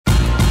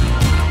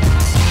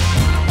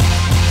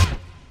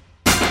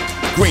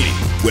Greeny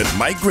with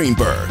Mike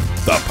Greenberg,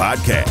 the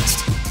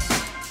podcast.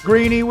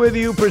 Greeny with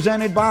you,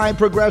 presented by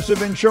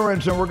Progressive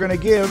Insurance, and we're going to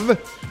give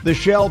the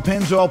Shell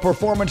Pennzoil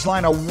Performance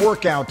Line a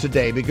workout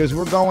today because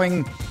we're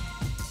going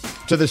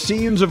to the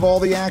scenes of all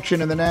the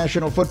action in the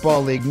National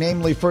Football League,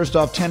 namely, first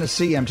off,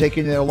 Tennessee. I'm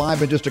taking you there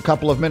live in just a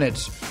couple of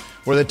minutes,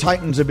 where the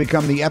Titans have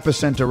become the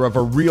epicenter of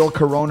a real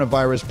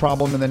coronavirus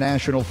problem in the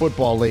National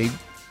Football League.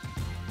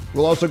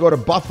 We'll also go to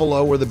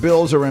Buffalo, where the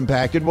Bills are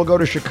impacted. We'll go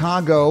to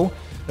Chicago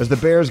as the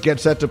Bears get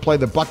set to play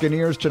the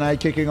Buccaneers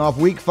tonight, kicking off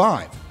Week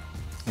 5.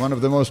 One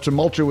of the most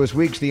tumultuous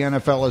weeks the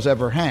NFL has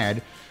ever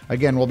had.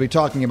 Again, we'll be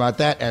talking about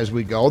that as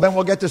we go. Then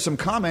we'll get to some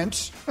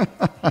comments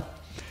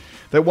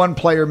that one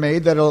player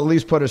made that'll at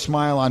least put a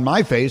smile on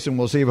my face, and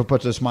we'll see if it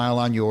puts a smile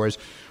on yours.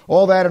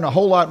 All that and a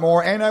whole lot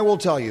more. And I will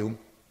tell you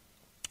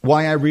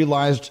why I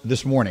realized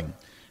this morning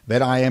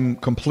that I am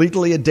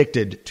completely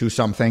addicted to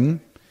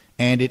something,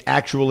 and it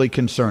actually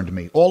concerned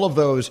me. All of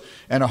those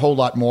and a whole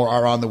lot more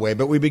are on the way.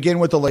 But we begin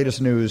with the latest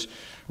news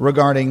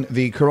regarding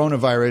the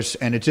coronavirus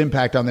and its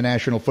impact on the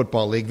National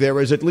Football League.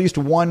 There is at least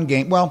one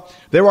game. Well,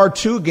 there are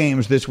two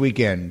games this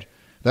weekend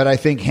that I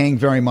think hang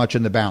very much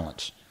in the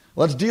balance.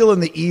 Let's deal in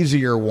the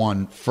easier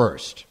one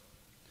first.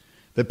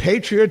 The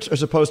Patriots are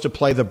supposed to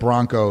play the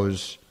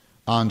Broncos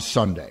on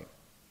Sunday.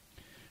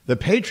 The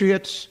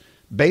Patriots,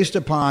 based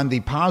upon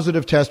the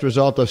positive test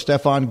result of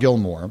Stephon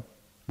Gilmore,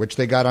 which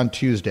they got on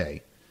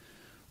Tuesday,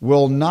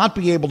 will not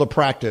be able to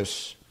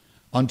practice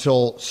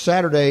until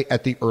Saturday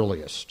at the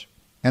earliest.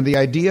 And the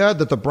idea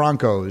that the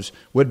Broncos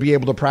would be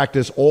able to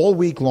practice all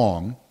week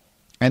long,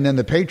 and then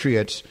the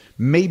Patriots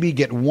maybe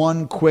get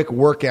one quick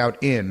workout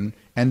in,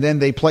 and then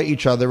they play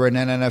each other in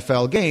an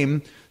NFL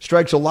game,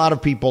 strikes a lot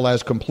of people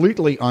as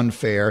completely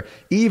unfair,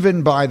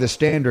 even by the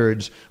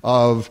standards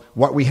of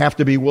what we have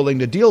to be willing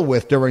to deal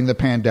with during the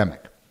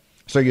pandemic.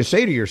 So you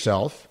say to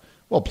yourself,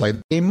 well, play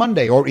the game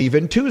Monday or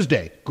even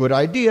Tuesday. Good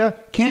idea.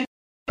 Can't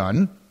be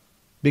done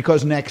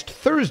because next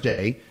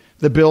Thursday,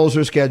 the Bills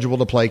are scheduled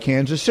to play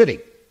Kansas City.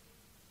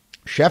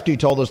 Shefty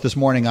told us this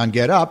morning on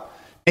Get Up,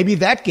 maybe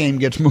that game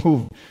gets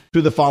moved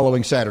to the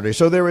following Saturday.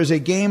 So there is a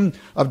game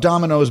of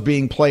dominoes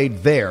being played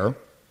there,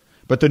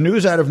 but the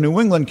news out of New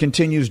England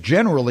continues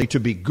generally to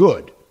be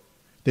good.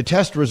 The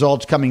test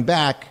results coming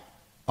back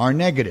are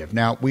negative.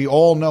 Now, we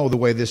all know the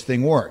way this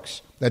thing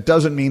works. That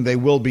doesn't mean they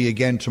will be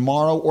again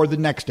tomorrow or the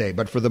next day,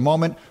 but for the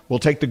moment, we'll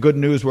take the good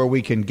news where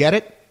we can get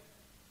it.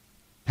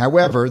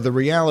 However, the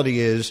reality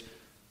is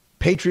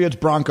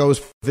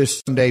Patriots-Broncos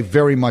this Sunday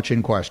very much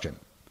in question.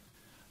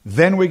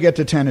 Then we get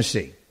to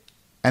Tennessee,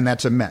 and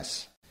that's a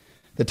mess.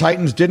 The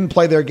Titans didn't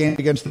play their game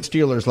against the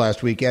Steelers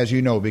last week, as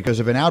you know, because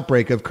of an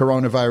outbreak of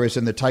coronavirus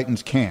in the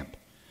Titans camp.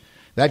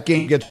 That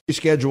game gets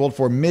rescheduled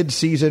for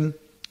mid-season.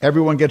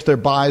 Everyone gets their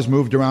buys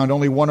moved around.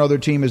 Only one other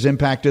team is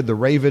impacted, the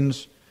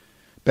Ravens.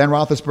 Ben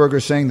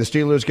Roethlisberger saying the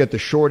Steelers get the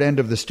short end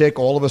of the stick.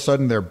 All of a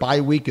sudden, their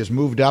bye week is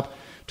moved up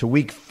to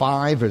week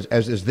 5,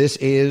 as this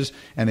is,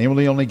 and they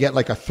only get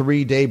like a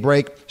 3-day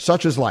break.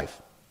 Such is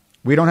life.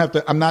 We don't have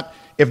to,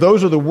 if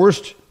those are the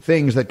worst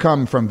things that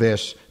come from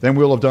this, then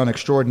we'll have done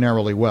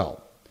extraordinarily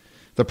well.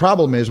 The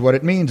problem is, what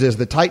it means is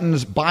the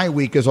Titans' bye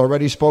week is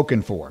already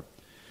spoken for,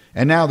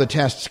 and now the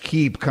tests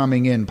keep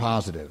coming in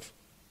positive.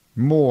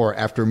 More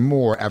after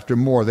more after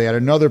more. They had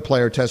another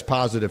player test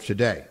positive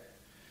today.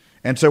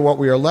 And so what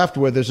we are left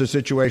with is a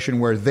situation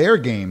where their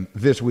game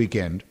this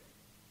weekend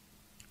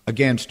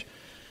against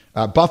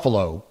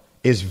Buffalo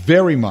is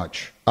very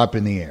much up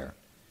in the air.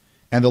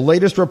 And the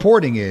latest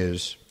reporting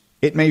is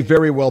it may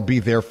very well be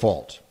their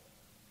fault.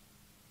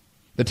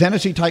 The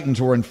Tennessee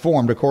Titans were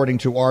informed, according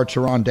to our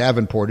Teron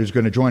Davenport, who's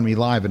going to join me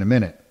live in a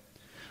minute,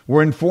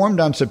 were informed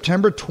on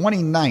September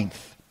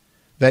 29th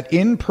that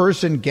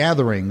in-person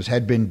gatherings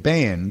had been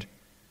banned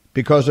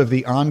because of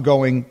the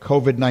ongoing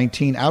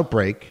COVID-19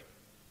 outbreak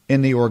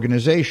in the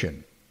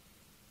organization.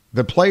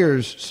 The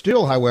players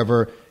still,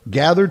 however,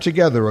 gathered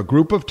together. A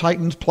group of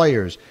Titans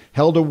players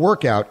held a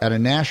workout at a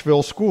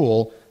Nashville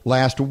school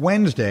last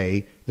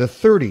Wednesday, the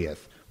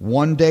 30th,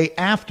 one day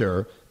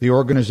after the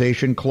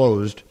organization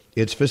closed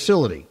its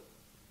facility.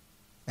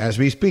 As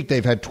we speak,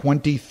 they've had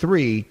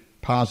 23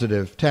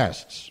 positive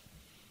tests.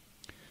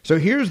 So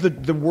here's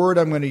the word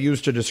I'm going to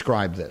use to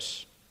describe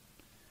this.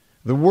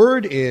 The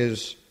word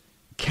is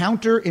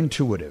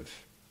counterintuitive.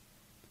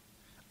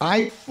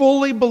 I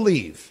fully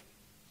believe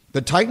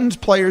the Titans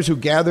players who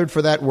gathered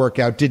for that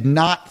workout did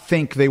not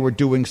think they were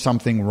doing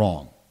something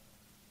wrong,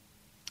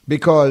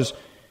 because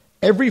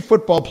every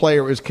football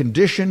player is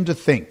conditioned to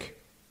think,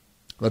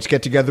 let's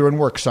get together and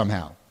work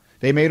somehow.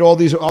 They made all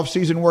these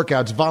off-season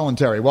workouts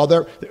voluntary. Well,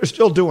 they're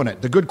still doing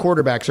it. The good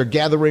quarterbacks are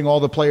gathering all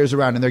the players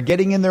around, and they're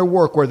getting in their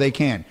work where they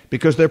can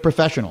because they're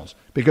professionals,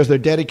 because they're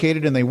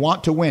dedicated and they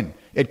want to win.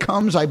 It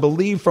comes, I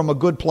believe, from a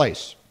good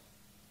place.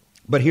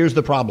 But here's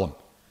the problem.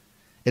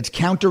 It's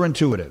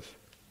counterintuitive.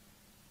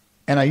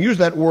 And I use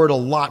that word a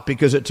lot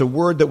because it's a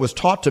word that was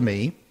taught to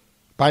me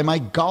by my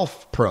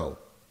golf pro,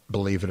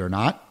 believe it or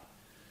not,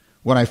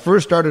 When I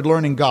first started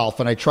learning golf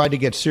and I tried to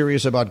get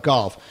serious about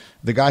golf,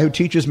 the guy who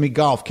teaches me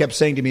golf kept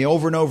saying to me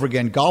over and over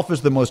again, golf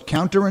is the most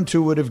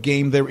counterintuitive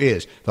game there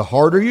is. The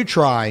harder you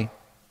try,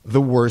 the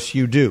worse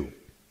you do.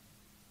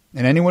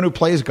 And anyone who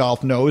plays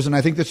golf knows, and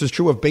I think this is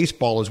true of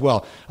baseball as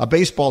well, a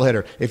baseball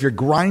hitter, if you're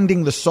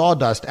grinding the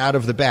sawdust out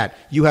of the bat,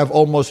 you have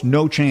almost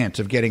no chance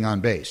of getting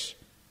on base.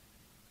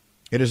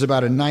 It is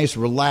about a nice,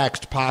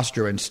 relaxed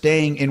posture and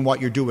staying in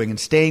what you're doing and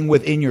staying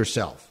within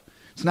yourself.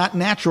 It's not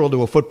natural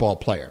to a football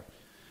player.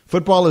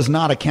 Football is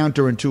not a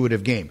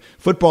counterintuitive game.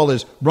 Football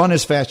is run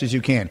as fast as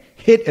you can,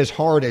 hit as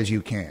hard as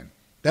you can.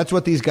 That's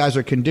what these guys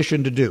are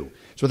conditioned to do.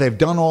 It's what they've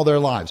done all their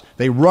lives.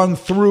 They run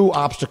through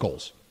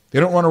obstacles. They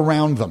don't run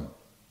around them.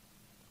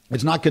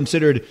 It's not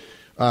considered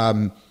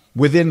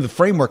within the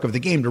framework of the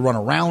game to run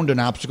around an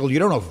obstacle. You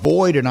don't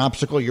avoid an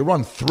obstacle. You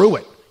run through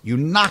it. You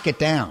knock it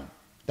down.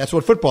 That's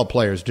what football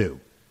players do.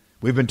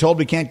 We've been told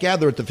we can't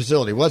gather at the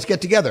facility. Well, let's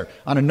get together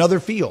on another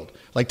field.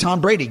 Like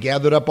Tom Brady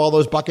gathered up all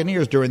those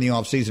Buccaneers during the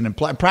offseason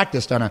and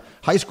practiced on a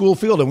high school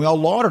field, and we all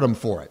lauded him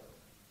for it.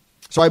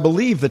 So I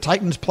believe the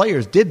Titans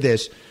players did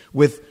this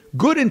with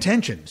good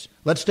intentions.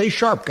 Let's stay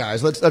sharp,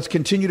 guys. Let's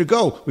continue to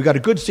go. We got a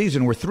good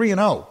season. We're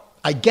 3-0.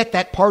 I get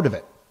that part of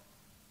it.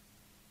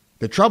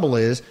 The trouble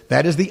is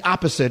that is the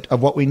opposite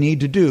of what we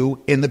need to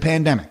do in the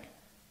pandemic.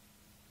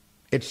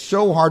 It's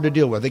so hard to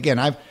deal with. Again,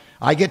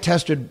 I get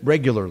tested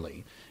regularly.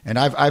 And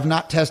I've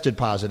not tested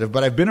positive,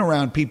 but I've been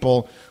around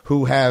people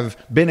who have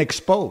been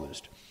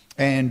exposed.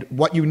 And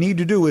what you need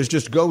to do is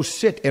just go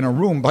sit in a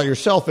room by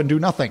yourself and do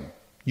nothing.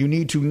 You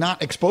need to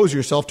not expose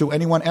yourself to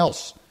anyone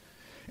else.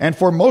 And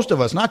for most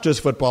of us, not just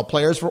football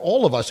players, for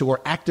all of us who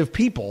are active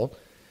people,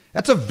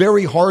 that's a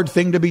very hard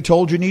thing to be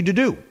told you need to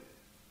do.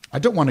 I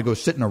don't want to go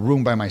sit in a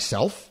room by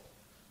myself.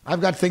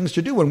 I've got things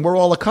to do, and we're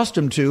all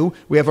accustomed to,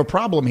 we have a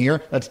problem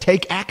here, let's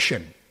take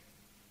action.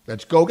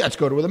 Let's go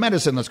to the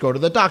medicine. Let's go to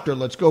the doctor.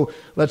 Let's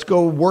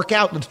go work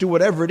out. Let's do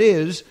whatever it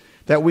is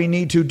that we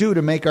need to do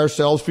to make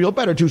ourselves feel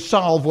better, to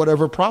solve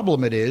whatever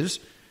problem it is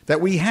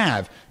that we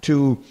have,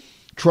 to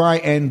try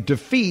and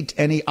defeat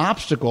any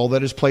obstacle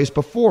that is placed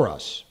before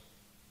us.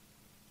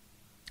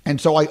 And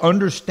so I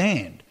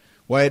understand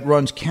why it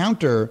runs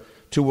counter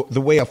to the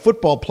way a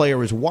football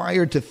player is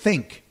wired to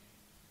think,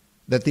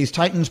 that these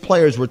Titans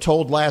players were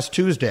told last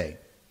Tuesday,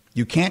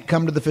 you can't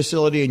come to the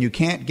facility and you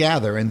can't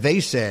gather. And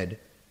they said,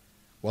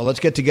 well,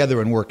 let's get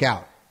together and work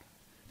out.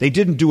 They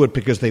didn't do it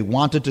because they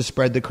wanted to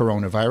spread the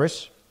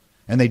coronavirus,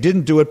 and they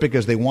didn't do it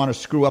because they want to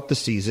screw up the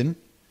season,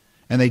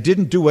 and they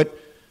didn't do it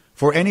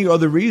for any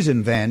other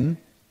reason than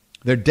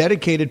they're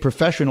dedicated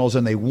professionals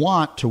and they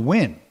want to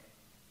win.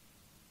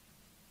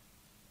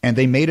 And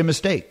they made a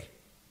mistake.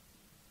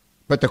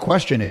 But the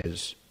question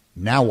is,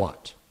 now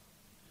what?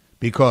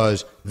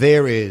 Because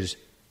there is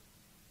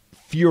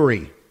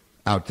fury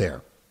out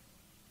there.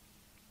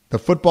 The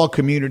football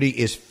community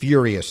is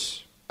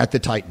furious at the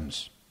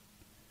Titans.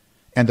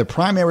 And the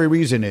primary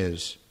reason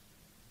is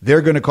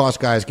they're going to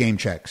cost guys game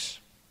checks.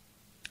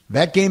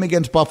 That game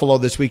against Buffalo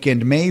this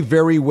weekend may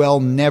very well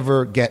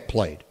never get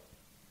played.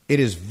 It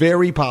is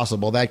very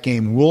possible that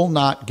game will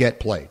not get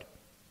played.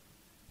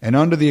 And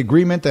under the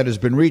agreement that has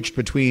been reached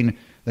between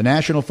the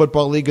National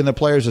Football League and the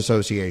Players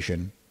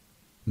Association,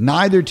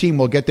 neither team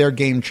will get their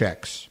game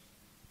checks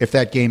if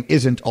that game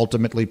isn't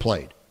ultimately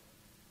played.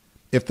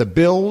 If the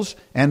Bills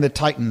and the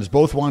Titans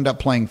both wound up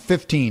playing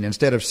 15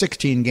 instead of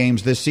 16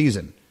 games this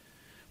season,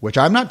 which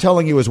I'm not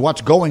telling you is what's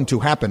going to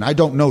happen. I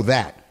don't know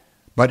that.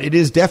 But it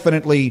is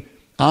definitely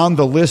on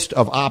the list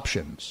of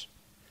options.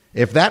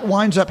 If that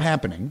winds up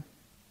happening,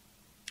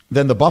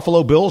 then the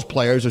Buffalo Bills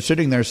players are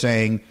sitting there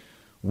saying,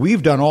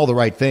 we've done all the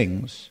right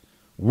things.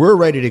 We're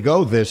ready to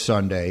go this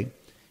Sunday,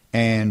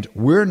 and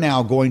we're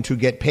now going to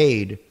get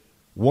paid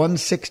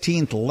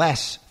 1/16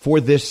 less for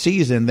this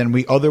season than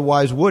we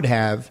otherwise would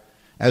have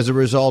as a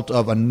result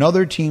of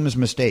another team's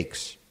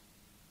mistakes.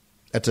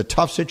 That's a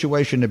tough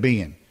situation to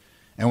be in.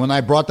 And when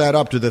I brought that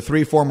up to the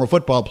 3 former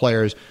football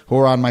players who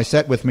are on my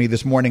set with me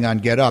this morning on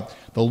Get Up,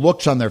 the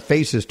looks on their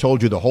faces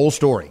told you the whole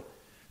story.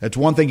 That's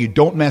one thing you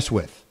don't mess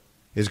with,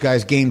 is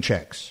guys' game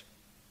checks.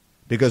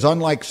 Because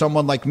unlike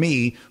someone like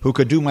me who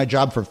could do my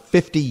job for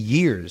 50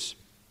 years,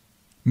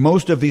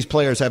 most of these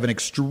players have an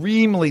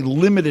extremely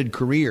limited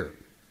career.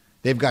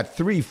 They've got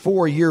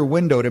 3-4 year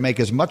window to make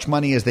as much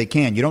money as they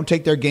can. You don't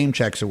take their game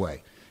checks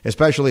away,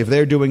 especially if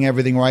they're doing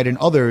everything right and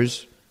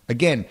others,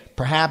 again,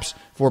 perhaps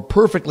for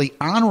perfectly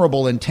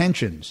honorable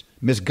intentions,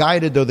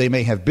 misguided though they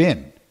may have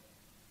been,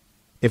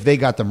 if they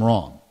got them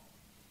wrong.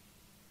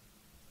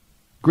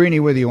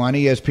 Greeny with you on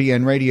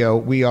ESPN Radio.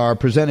 We are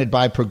presented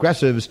by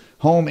Progressive's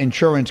Home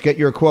Insurance. Get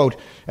your quote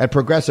at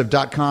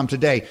Progressive.com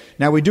today.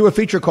 Now, we do a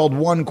feature called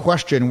One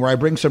Question, where I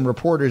bring some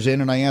reporters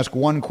in and I ask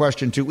one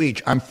question to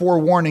each. I'm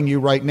forewarning you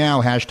right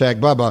now, hashtag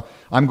Bubba,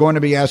 I'm going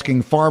to be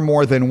asking far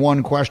more than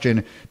one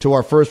question to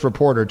our first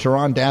reporter,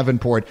 Teron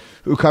Davenport,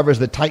 who covers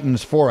the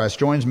Titans for us,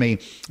 joins me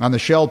on the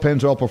Shell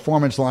Pennzoil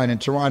Performance Line. And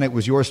Teron, it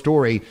was your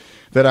story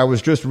that I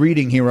was just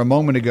reading here a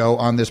moment ago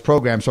on this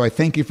program, so I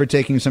thank you for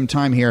taking some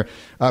time here.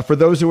 For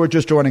those those who are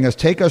just joining us,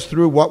 take us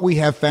through what we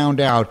have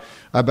found out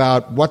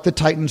about what the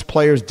Titans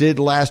players did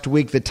last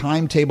week, the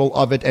timetable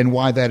of it, and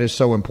why that is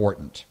so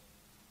important.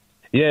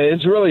 Yeah,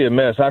 it's really a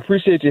mess. I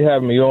appreciate you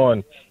having me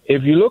on.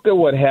 If you look at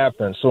what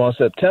happened, so on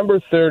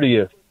September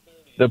 30th,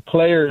 the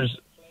players,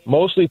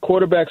 mostly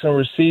quarterbacks and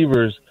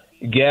receivers,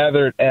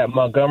 gathered at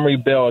Montgomery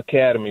Bell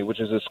Academy, which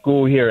is a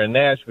school here in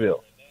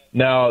Nashville.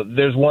 Now,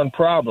 there's one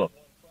problem.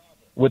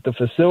 With the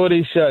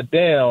facility shut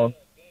down,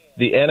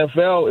 the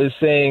NFL is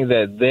saying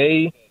that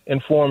they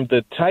informed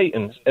the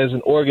Titans as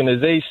an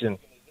organization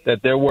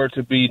that there were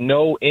to be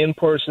no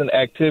in-person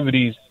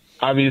activities,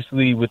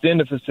 obviously within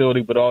the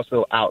facility, but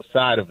also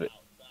outside of it.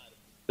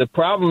 The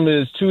problem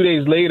is 2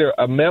 days later,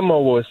 a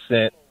memo was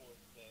sent,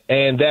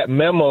 and that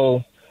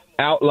memo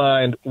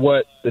outlined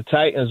what the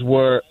Titans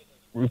were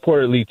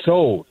reportedly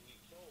told.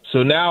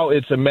 So now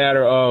it's a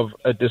matter of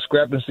a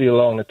discrepancy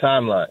along the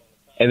timeline.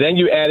 And then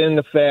you add in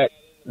the fact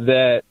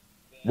that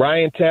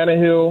Ryan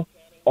Tannehill,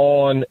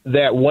 on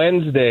that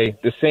Wednesday,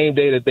 the same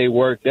day that they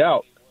worked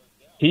out,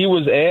 he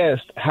was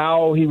asked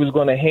how he was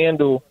going to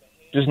handle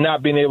just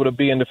not being able to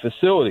be in the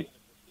facility.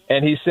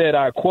 And he said,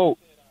 I quote,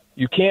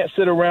 "You can't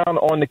sit around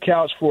on the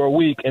couch for a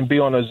week and be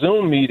on a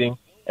Zoom meeting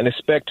and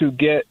expect to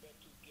get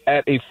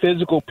at a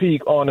physical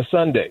peak on a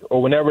Sunday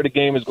or whenever the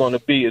game is going to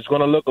be. It's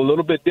going to look a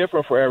little bit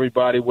different for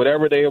everybody,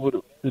 whatever they're able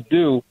to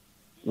do,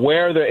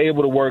 where they're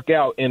able to work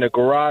out, in a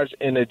garage,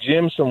 in a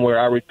gym somewhere.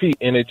 I repeat,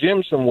 in a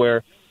gym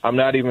somewhere, I'm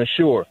not even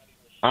sure.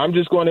 I'm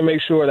just going to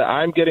make sure that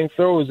I'm getting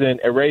throws in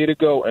and ready to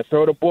go and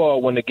throw the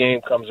ball when the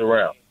game comes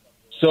around."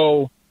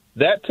 So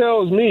that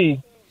tells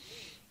me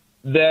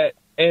that,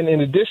 and in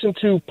addition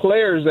to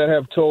players that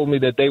have told me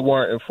that they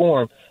weren't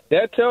informed,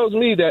 that tells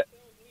me that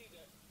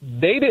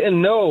they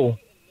didn't know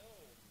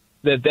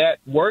that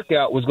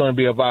workout was going to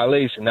be a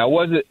violation. Now,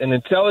 was it an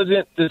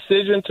intelligent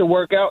decision to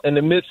work out in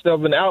the midst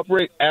of an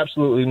outbreak?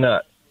 Absolutely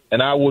not.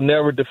 And I will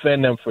never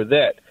defend them for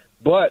that.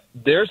 But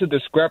there's a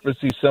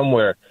discrepancy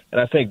somewhere, and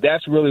I think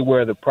that's really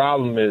where the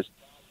problem is.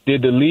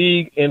 Did the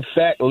league, in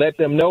fact, let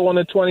them know on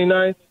the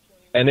 29th?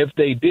 And if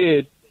they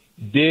did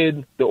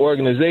the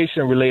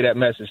organization relay that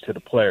message to the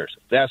players?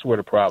 That's where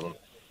the problem is.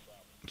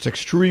 It's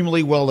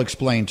extremely well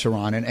explained,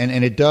 Teron,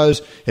 and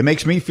it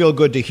makes me feel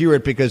good to hear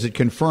it because it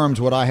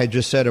confirms what I had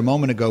just said a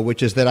moment ago,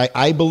 which is that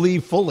I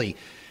believe fully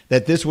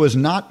that this was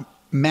not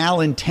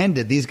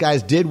malintended. These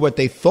guys did what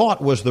they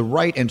thought was the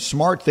right and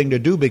smart thing to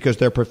do because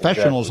they're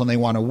professionals and they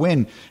want to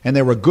win, and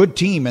they're a good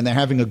team and they're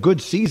having a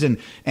good season.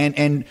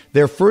 And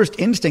their first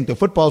instinct, the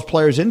football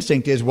player's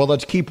instinct, is, well,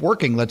 let's keep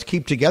working. Let's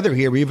keep together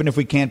here, even if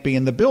we can't be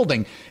in the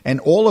building. And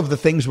all of the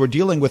things we're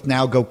dealing with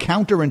now go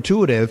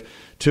counterintuitive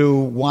to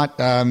what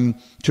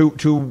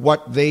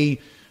what they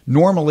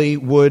normally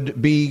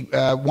would be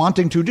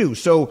wanting to do.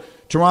 So,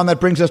 Teron, that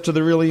brings us to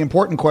the really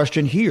important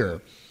question here.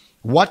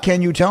 What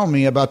can you tell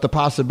me about the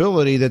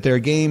possibility that their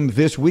game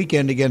this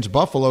weekend against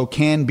Buffalo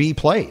can be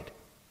played?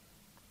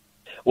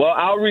 Well,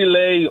 I'll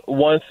relay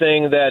one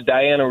thing that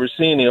Diana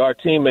Rossini, our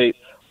teammate,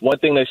 one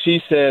thing that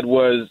she said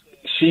was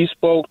she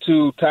spoke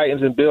to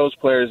Titans and Bills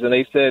players, and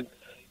they said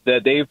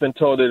that they've been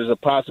told that there's a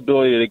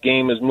possibility the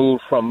game is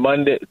moved from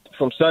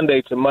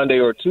Sunday to Monday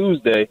or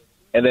Tuesday,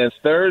 and then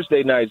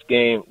Thursday night's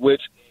game,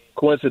 which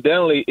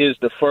coincidentally is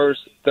the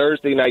first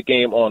Thursday night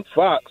game on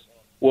Fox,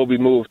 will be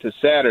moved to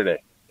Saturday.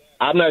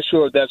 I'm not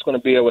sure if that's going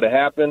to be able to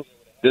happen.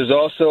 There's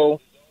also,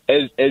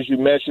 as you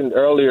mentioned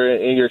earlier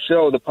in your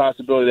show, the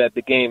possibility that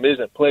the game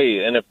isn't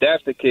played. And if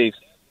that's the case,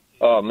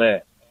 oh,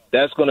 man,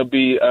 that's going to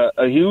be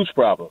a huge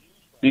problem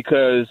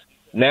because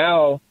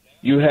now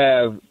you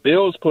have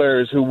Bills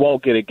players who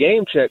won't get a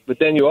game check, but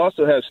then you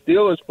also have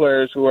Steelers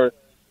players who are,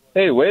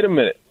 hey, wait a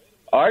minute,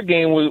 our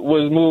game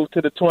was moved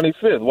to the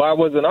 25th. Why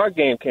wasn't our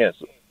game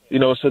canceled?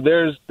 So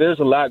there's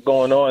a lot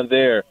going on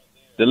there.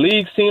 The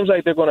league seems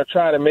like they're going to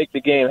try to make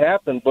the game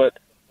happen, but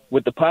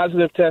with the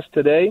positive test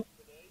today,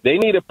 they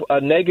need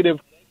a negative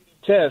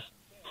test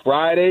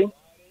Friday,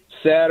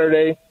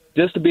 Saturday,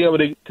 just to be able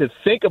to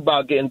think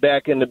about getting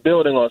back in the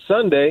building on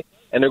Sunday,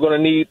 and they're going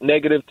to need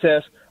negative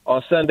tests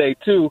on Sunday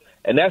too,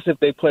 and that's if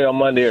they play on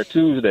Monday or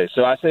Tuesday.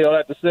 So I say all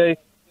that to say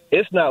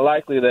it's not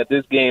likely that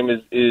this game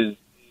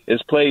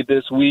is played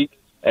this week,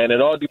 and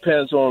it all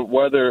depends on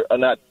whether or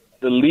not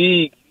the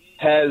league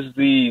has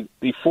the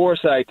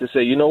foresight to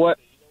say, you know what,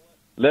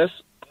 let's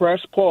press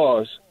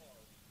pause,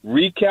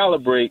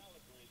 recalibrate.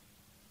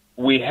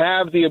 We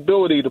have the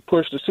ability to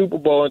push the Super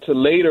Bowl into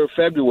later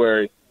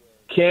February.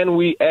 Can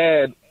we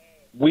add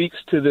weeks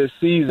to this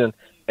season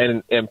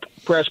and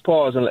press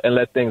pause and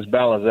let things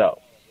balance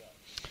out?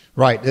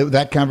 Right.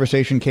 That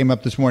conversation came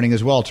up this morning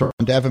as well. Teron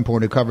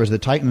Davenport, who covers the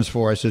Titans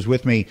for us, is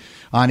with me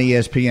on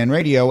ESPN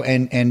Radio,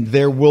 and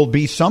there will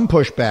be some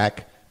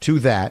pushback to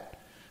that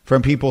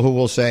from people who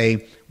will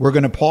say, we're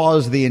going to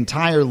pause the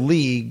entire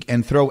league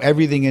and throw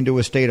everything into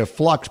a state of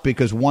flux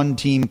because one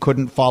team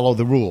couldn't follow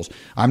the rules.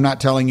 I'm not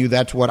telling you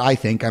that's what I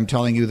think. I'm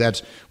telling you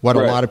that's what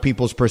a lot of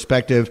people's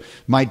perspective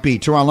might be.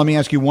 Teron, let me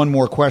ask you one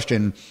more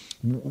question.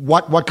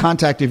 What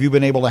contact have you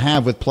been able to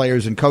have with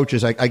players and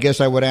coaches? I guess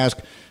I would ask,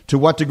 to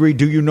what degree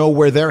do you know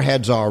where their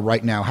heads are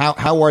right now?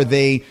 How are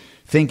they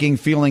thinking,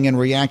 feeling, and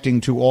reacting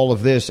to all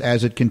of this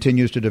as it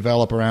continues to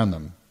develop around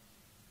them?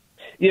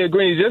 Yeah,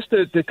 Greeny, just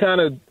to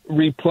kind of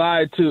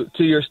reply to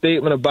your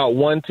statement about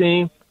one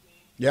team.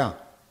 Yeah.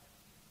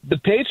 The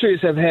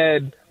Patriots have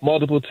had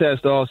multiple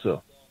tests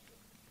also.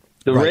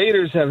 The Right.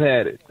 Raiders have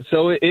had it.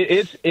 So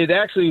it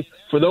actually,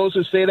 for those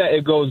who say that,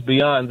 it goes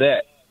beyond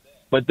that.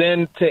 But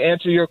then to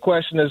answer your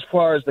question as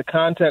far as the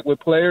contact with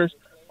players,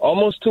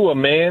 almost to a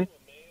man,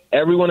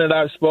 everyone that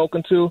I've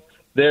spoken to,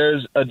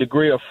 there's a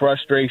degree of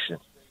frustration.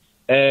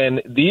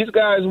 And these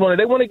guys want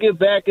to get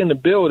back in the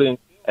building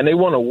and they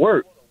want to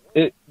work.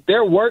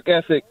 Their work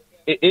ethic,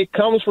 it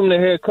comes from the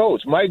head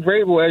coach. Mike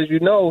Vrabel, as you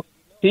know,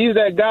 he's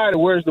that guy that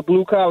wears the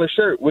blue-collar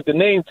shirt with the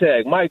name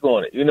tag, Mike,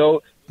 on it. You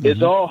know,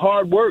 It's all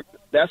hard work.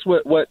 That's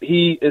what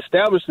he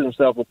established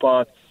himself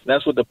upon.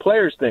 That's what the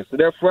players think. So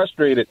they're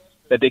frustrated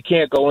that they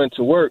can't go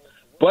into work,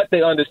 but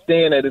they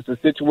understand that it's a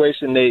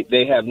situation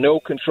they have no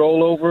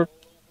control over.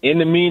 In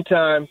the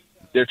meantime,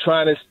 they're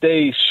trying to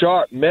stay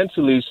sharp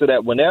mentally so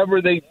that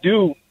whenever they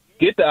do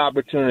get the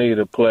opportunity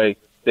to play,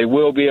 they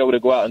will be able to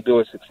go out and do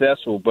it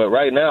successful. But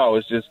right now,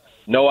 it's just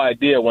no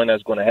idea when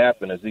that's going to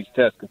happen as these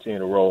tests continue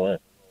to roll in.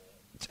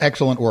 It's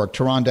excellent work.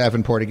 Teron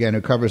Davenport, again,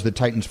 who covers the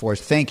Titans for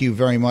us. Thank you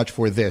very much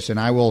for this. And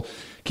I will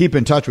keep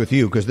in touch with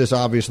you because this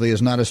obviously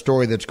is not a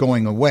story that's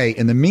going away.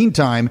 In the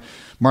meantime,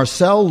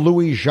 Marcel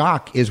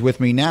Louis-Jacques is with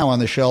me now on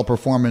the Shell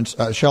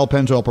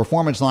Pennzoil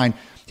Performance Line.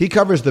 He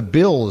covers the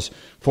Bills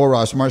for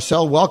us.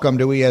 Marcel, welcome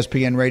to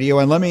ESPN Radio.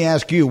 And let me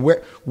ask you,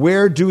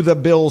 where do the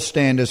Bills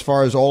stand as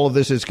far as all of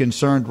this is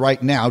concerned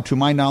right now? To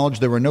my knowledge,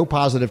 there were no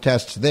positive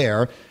tests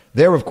there.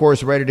 They're, of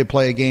course, ready to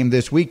play a game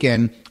this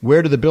weekend.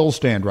 Where do the Bills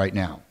stand right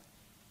now?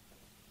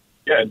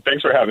 Yeah,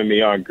 thanks for having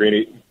me on,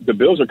 Greeny. The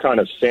Bills are kind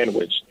of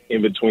sandwiched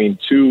in between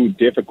two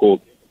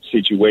difficult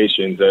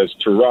situations. As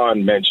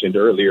Teron mentioned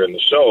earlier in the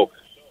show,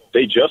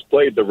 they just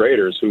played the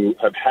Raiders, who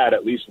have had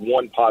at least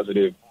one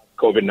positive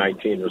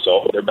COVID-19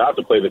 result. They're about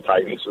to play the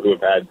Titans, who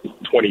have had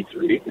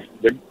 23.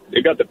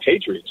 They got the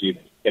Patriots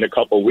even in a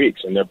couple of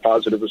weeks, and there are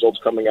positive results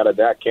coming out of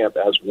that camp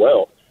as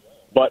well.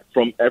 But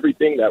from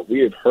everything that we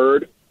have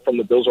heard from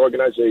the Bills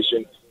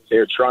organization,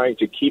 they're trying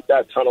to keep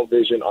that tunnel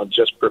vision on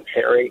just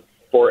preparing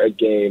for a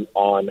game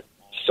on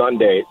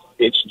Sunday.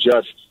 It's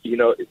just,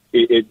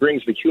 it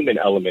brings the human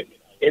element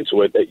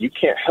into it that you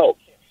can't help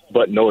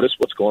but notice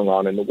what's going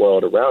on in the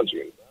world around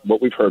you.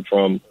 What we've heard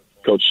from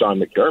Coach Sean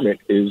McDermott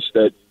is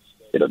that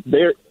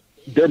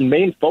their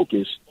main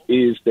focus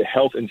is the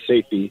health and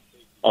safety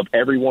of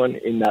everyone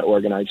in that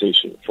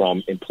organization,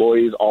 from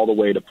employees all the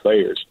way to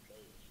players.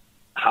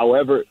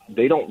 However,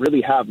 they don't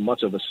really have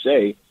much of a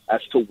say as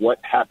to what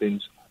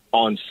happens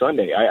on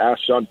Sunday. I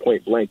asked Sean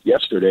point blank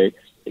yesterday,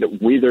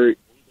 whether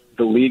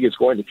the league is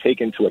going to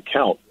take into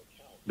account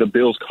the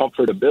Bills'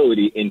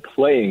 comfortability in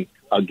playing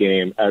a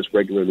game as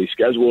regularly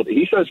scheduled.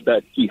 He says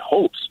that he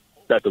hopes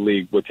that the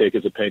league would take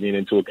his opinion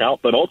into account,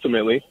 but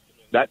ultimately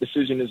that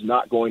decision is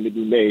not going to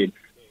be made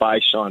by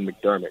Sean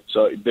McDermott.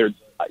 So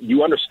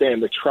you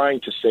understand they're trying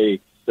to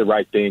say the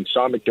right thing.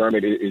 Sean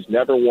McDermott is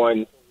never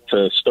one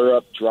to stir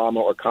up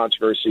drama or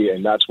controversy,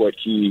 and that's what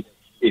he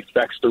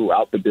effects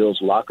throughout the Bills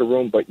locker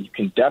room. But you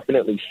can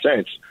definitely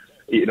sense,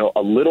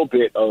 a little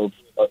bit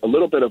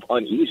of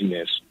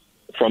uneasiness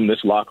from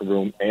this locker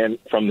room and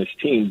from this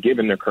team,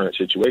 given their current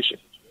situation.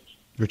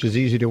 Which is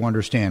easy to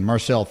understand.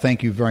 Marcel,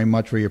 thank you very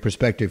much for your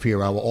perspective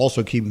here. I will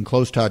also keep in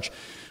close touch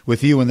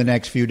with you in the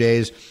next few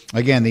days.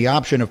 Again, the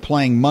option of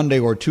playing Monday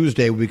or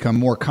Tuesday will become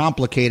more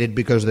complicated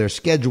because they're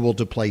scheduled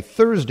to play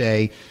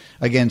Thursday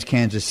against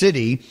Kansas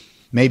City.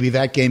 Maybe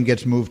that game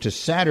gets moved to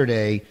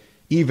Saturday.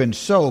 Even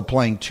so,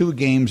 playing two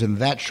games in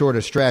that short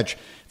a stretch,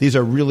 these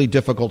are really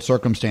difficult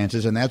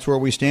circumstances, and that's where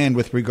we stand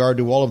with regard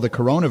to all of the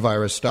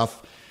coronavirus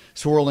stuff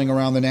swirling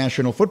around the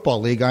National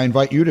Football League. I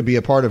invite you to be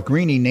a part of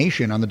Greeny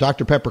Nation on the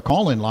Dr. Pepper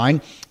call-in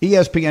line.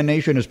 ESPN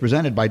Nation is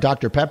presented by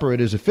Dr. Pepper.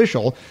 It is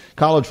official.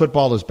 College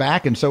football is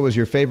back, and so is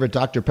your favorite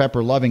Dr.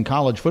 Pepper-loving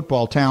college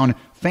football town,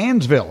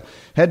 Fansville.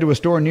 Head to a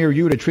store near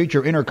you to treat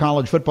your inner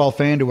college football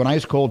fan to an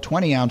ice-cold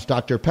 20-ounce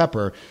Dr.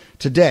 Pepper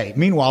today.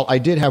 Meanwhile, I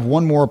did have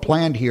one more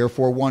planned here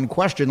for one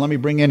question. Let me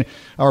bring in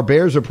our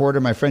Bears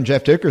reporter, my friend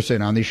Jeff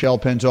Dickerson, on the Shell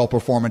Pennzoil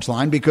Performance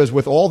Line, because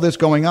with all this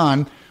going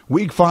on,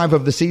 Week 5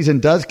 of the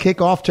season does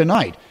kick off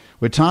tonight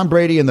with Tom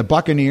Brady and the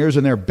Buccaneers,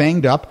 and they're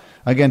banged up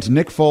against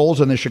Nick Foles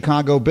and the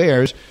Chicago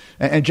Bears.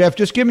 And Jeff,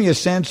 just give me a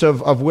sense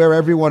of where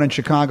everyone in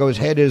Chicago's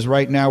head is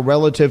right now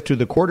relative to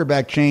the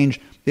quarterback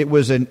change. It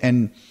was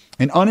an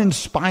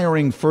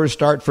uninspiring first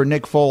start for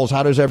Nick Foles.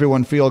 How does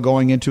everyone feel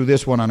going into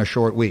this one on a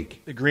short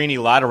week? Greeny,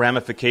 a lot of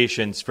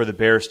ramifications for the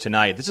Bears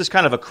tonight. This is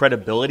kind of a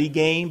credibility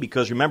game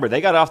because, remember,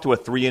 they got off to a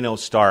 3-0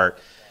 start,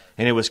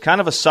 and it was kind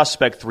of a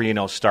suspect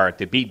 3-0 start.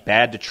 They beat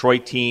bad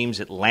Detroit teams,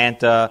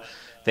 Atlanta.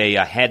 They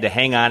had to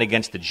hang on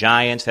against the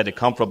Giants, had to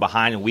come from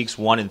behind in weeks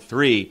 1 and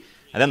 3.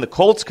 And then the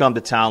Colts come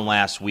to town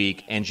last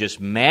week and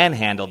just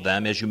manhandled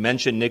them. As you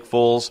mentioned, Nick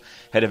Foles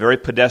had a very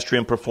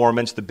pedestrian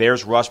performance. The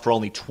Bears rushed for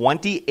only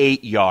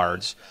 28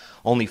 yards,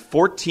 only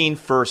 14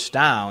 first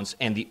downs,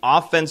 and the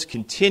offense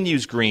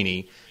continues,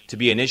 Greeny, to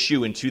be an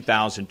issue in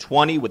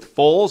 2020 with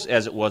Foles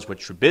as it was with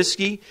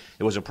Trubisky.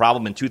 It was a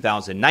problem in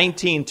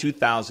 2019,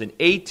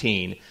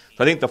 2018.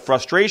 So I think the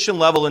frustration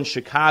level in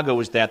Chicago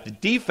is that the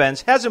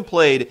defense hasn't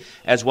played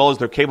as well as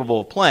they're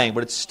capable of playing,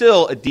 but it's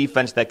still a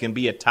defense that can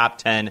be a top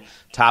 10,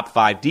 top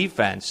 5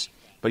 defense.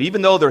 But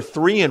even though they're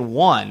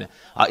 3-1,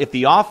 if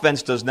the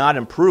offense does not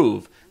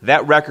improve,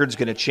 that record's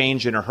going to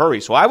change in a hurry.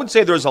 So I would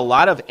say there's a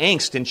lot of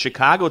angst in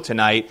Chicago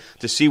tonight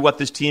to see what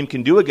this team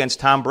can do against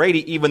Tom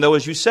Brady, even though,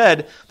 as you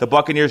said, the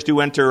Buccaneers do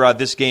enter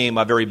this game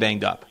very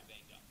banged up.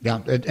 Yeah,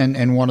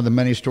 and one of the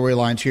many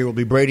storylines here will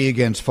be Brady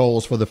against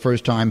Foles for the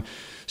first time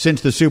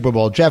since the Super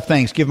Bowl. Jeff,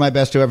 thanks. Give my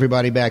best to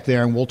everybody back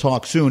there, and we'll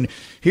talk soon.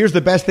 Here's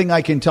the best thing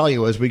I can tell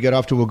you as we get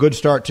off to a good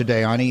start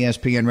today on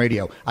ESPN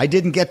Radio. I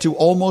didn't get to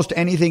almost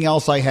anything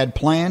else I had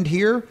planned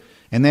here,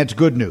 and that's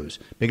good news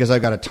because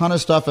I've got a ton of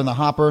stuff in the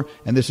hopper,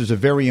 and this is a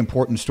very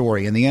important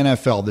story. In the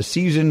NFL, the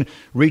season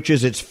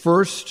reaches its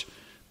first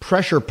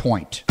pressure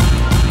point.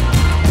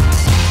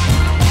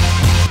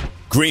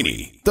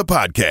 Greeny, the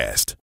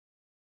podcast.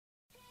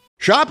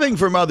 Shopping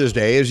for Mother's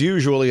Day is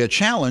usually a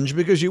challenge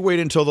because you wait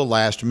until the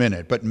last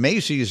minute, but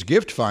Macy's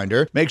Gift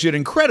Finder makes it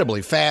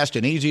incredibly fast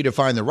and easy to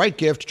find the right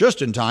gift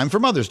just in time for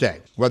Mother's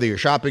Day. Whether you're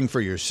shopping for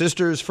your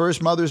sister's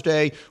first Mother's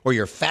Day or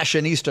your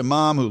fashionista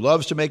mom who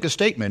loves to make a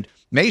statement,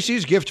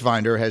 Macy's Gift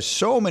Finder has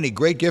so many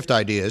great gift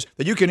ideas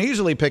that you can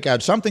easily pick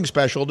out something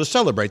special to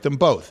celebrate them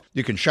both.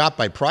 You can shop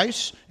by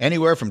price,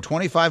 anywhere from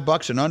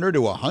 $25 and under to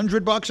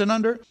 $100 and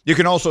under. You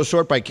can also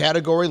sort by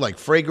category like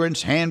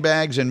fragrance,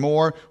 handbags, and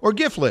more, or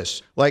gift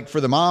lists, like for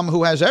the mom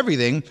who has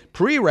everything,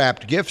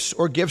 pre-wrapped gifts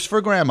or gifts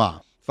for grandma.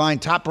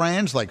 Find top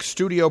brands like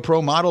Studio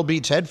Pro Model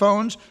Beats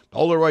headphones,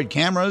 Polaroid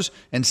cameras,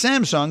 and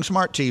Samsung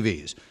smart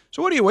TVs.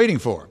 So what are you waiting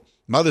for?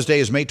 Mother's Day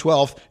is May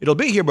 12th. It'll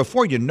be here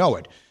before you know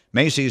it.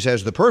 Macy's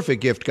has the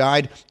perfect gift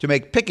guide to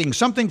make picking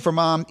something for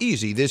mom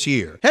easy this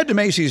year. Head to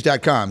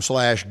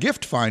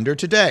Macys.com/giftfinder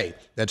today.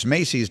 That's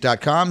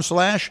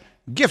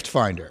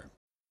Macys.com/giftfinder.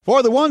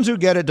 For the ones who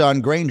get it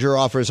done, Grainger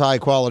offers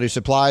high-quality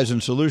supplies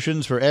and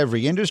solutions for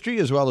every industry,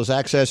 as well as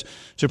access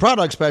to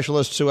product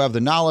specialists who have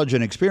the knowledge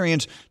and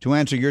experience to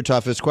answer your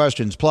toughest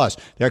questions. Plus,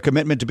 their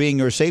commitment to being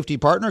your safety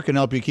partner can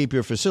help you keep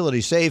your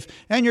facility safe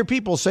and your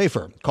people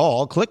safer.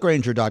 Call,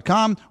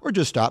 clickgrainger.com, or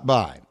just stop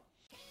by.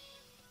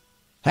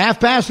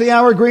 Half past the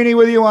hour, Greeny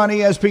with you on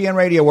ESPN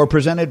Radio. We're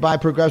presented by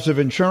Progressive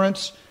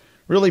Insurance.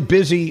 Really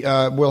busy.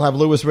 We'll have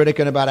Louis Riddick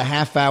in about a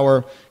half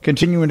hour,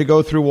 continuing to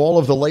go through all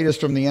of the latest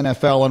from the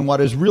NFL on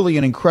what is really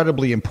an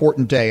incredibly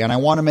important day. And I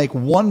want to make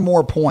one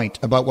more point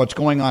about what's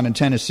going on in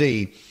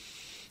Tennessee,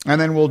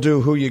 and then we'll do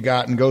Who You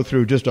Got and go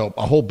through just a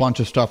whole bunch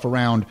of stuff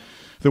around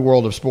the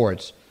world of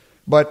sports.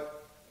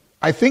 But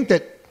I think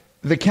that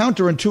the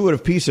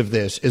counterintuitive piece of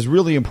this is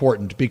really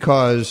important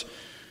because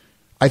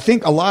I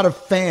think a lot of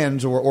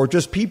fans or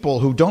just people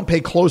who don't pay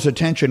close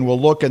attention will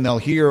look and they'll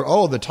hear,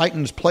 oh, the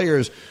Titans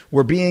players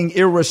were being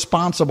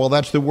irresponsible.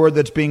 That's the word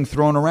that's being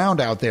thrown around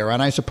out there. And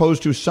I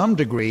suppose to some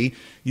degree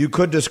you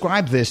could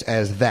describe this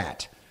as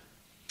that.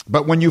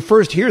 But when you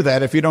first hear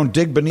that, if you don't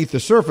dig beneath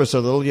the surface a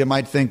little, you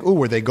might think, oh,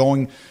 were they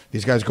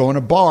these guys going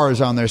to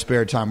bars on their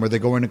spare time? Were they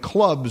going to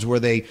clubs? Were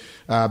they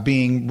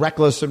being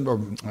reckless or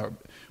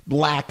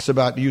lax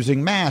about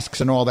using masks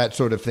and all that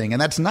sort of thing?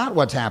 And that's not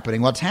what's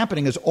happening. What's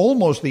happening is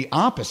almost the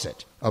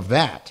opposite of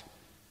that.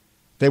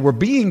 They were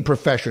being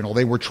professional.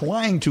 They were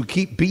trying to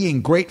keep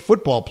being great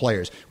football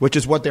players, which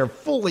is what they're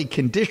fully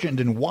conditioned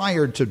and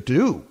wired to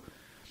do.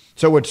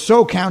 So it's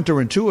so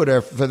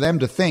counterintuitive for them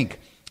to think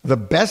the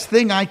best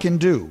thing I can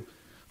do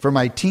for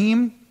my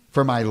team,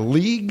 for my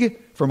league,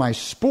 for my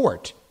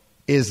sport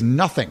is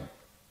nothing.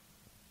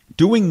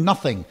 Doing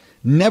nothing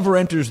never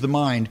enters the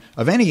mind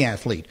of any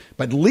athlete,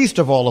 but least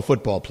of all a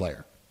football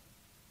player.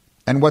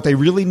 And what they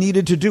really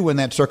needed to do in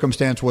that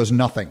circumstance was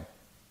nothing.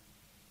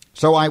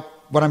 So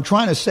what I'm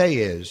trying to say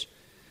is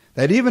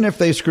that even if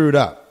they screwed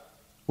up,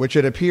 which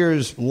it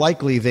appears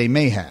likely they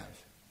may have,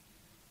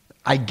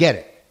 I get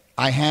it.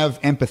 I have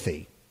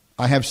empathy.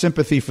 I have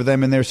sympathy for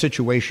them in their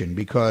situation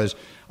because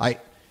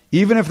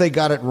even if they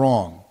got it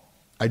wrong,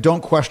 I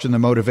don't question the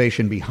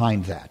motivation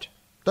behind that.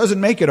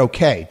 Doesn't make it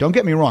okay. Don't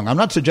get me wrong. I'm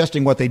not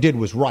suggesting what they did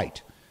was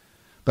right.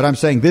 But I'm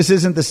saying this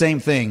isn't the same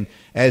thing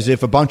as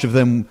if a bunch of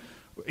them,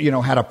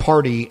 had a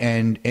party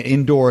and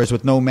indoors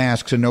with no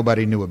masks and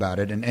nobody knew about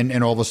it.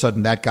 And all of a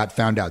sudden that got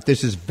found out.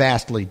 This is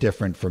vastly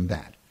different from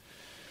that.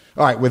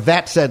 All right. With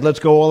that said, let's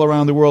go all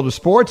around the world of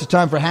sports. It's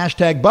time for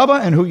hashtag Bubba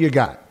and Who You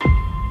Got.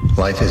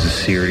 Life is a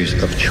series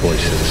of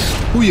choices.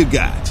 Who you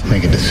got?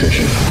 Make a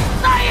decision.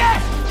 Say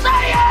it!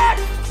 Say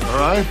it! All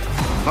right.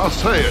 I'll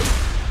say it.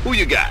 Who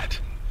you got?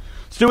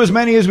 Let's do as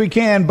many as we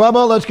can.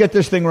 Bubba, let's get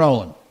this thing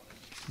rolling.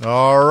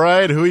 All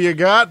right, Who You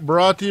Got?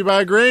 Brought to you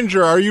by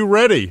Grainger. Are you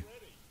ready?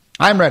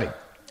 I'm ready.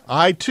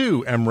 I,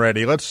 too, am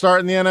ready. Let's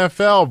start in the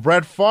NFL.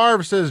 Brett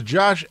Favre says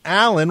Josh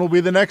Allen will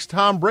be the next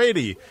Tom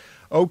Brady.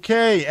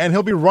 Okay, and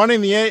he'll be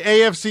running the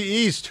AFC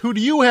East. Who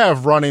do you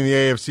have running the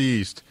AFC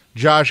East?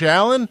 Josh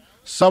Allen?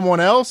 Someone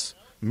else?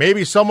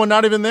 Maybe someone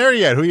not even there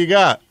yet. Who you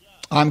got?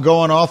 I'm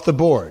going off the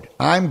board.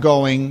 I'm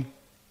going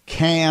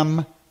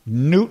Cam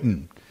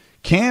Newton.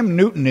 Cam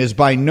Newton is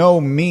by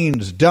no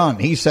means done.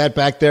 He sat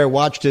back there,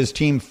 watched his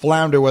team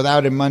flounder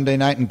without him Monday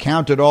night, and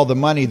counted all the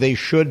money they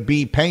should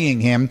be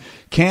paying him.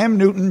 Cam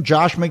Newton,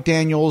 Josh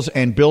McDaniels,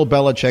 and Bill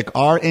Belichick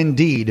are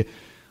indeed,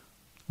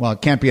 well,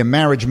 it can't be a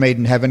marriage made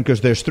in heaven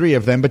because there's 3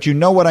 of them, but you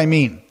know what I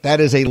mean. That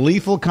is a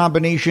lethal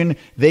combination.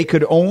 They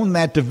could own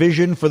that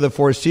division for the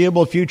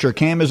foreseeable future.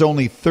 Cam is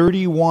only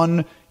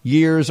 31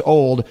 years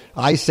old.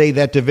 I say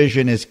that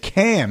division is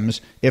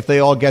Cam's if they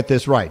all get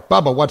this right.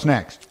 Bubba, what's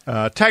next?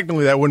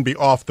 Technically, that wouldn't be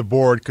off the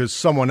board because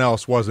someone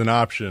else was an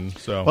option.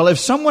 So, well, if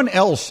someone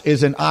else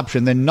is an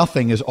option, then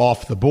nothing is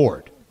off the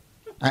board.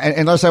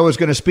 Unless I was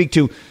going to speak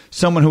to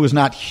someone who is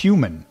not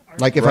human.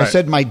 Like if I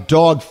said my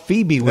dog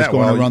Phoebe was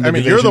going to run the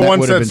division, you're the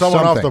one that said someone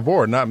something. off the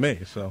board, not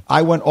me. So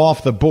I went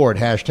off the board,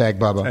 hashtag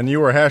Bubba. And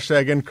you were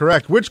hashtag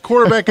incorrect. Which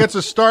quarterback gets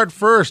a start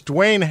first?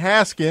 Dwayne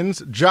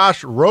Haskins,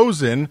 Josh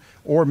Rosen,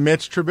 or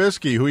Mitch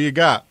Trubisky? Who you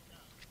got?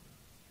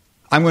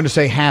 I'm going to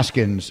say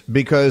Haskins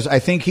because I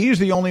think he's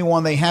the only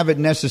one they haven't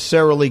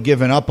necessarily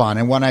given up on.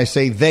 And when I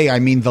say they, I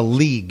mean the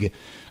league.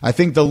 I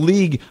think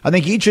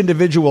each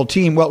individual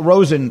team, well,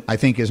 Rosen, I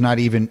think, is not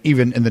even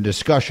in the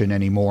discussion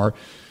anymore.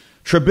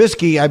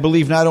 Trubisky, I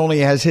believe, not only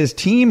has his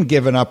team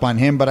given up on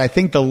him, but I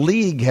think the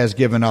league has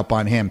given up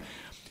on him.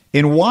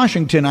 In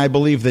Washington, I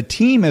believe the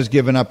team has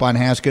given up on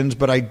Haskins,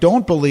 but I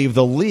don't believe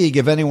the league,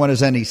 if anyone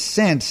has any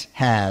sense,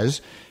 has.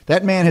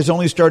 That man has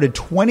only started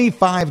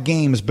 25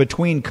 games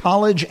between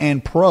college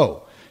and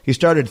pro. He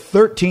started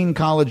 13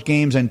 college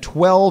games and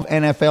 12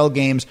 NFL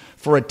games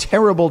for a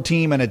terrible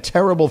team and a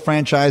terrible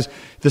franchise.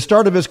 The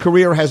start of his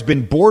career has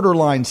been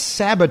borderline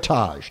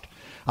sabotaged.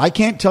 I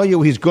can't tell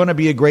you he's going to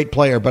be a great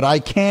player, but I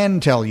can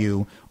tell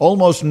you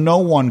almost no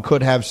one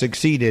could have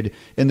succeeded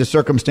in the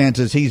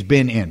circumstances he's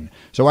been in.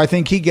 So I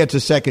think he gets a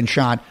second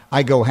shot.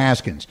 I go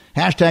Haskins.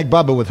 Hashtag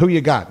Bubba with who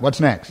you got.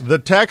 What's next? The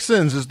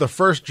Texans is the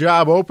first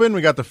job open.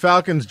 We got the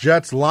Falcons,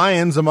 Jets,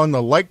 Lions among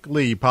the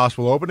likely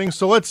possible openings.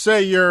 So let's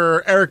say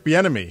you're Eric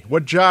Bieniemy.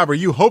 What job are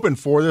you hoping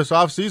for this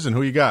offseason?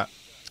 Who you got?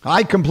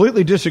 I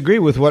completely disagree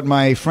with what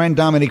my friend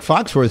Dominique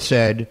Foxworth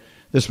said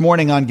this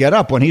morning on Get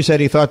Up when he said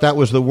he thought that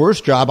was the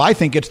worst job. I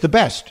think it's the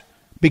best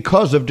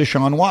because of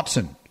Deshaun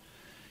Watson.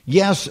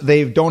 Yes,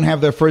 they don't have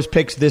their first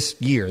picks this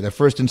year, their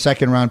first and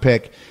second round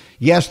pick.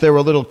 Yes, they're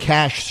a little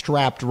cash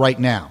strapped right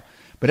now,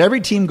 but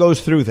every team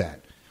goes through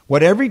that.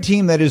 What every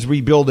team that is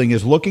rebuilding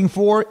is looking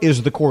for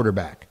is the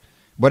quarterback.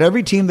 What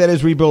every team that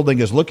is rebuilding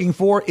is looking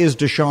for is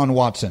Deshaun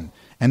Watson,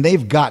 and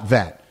they've got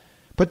that.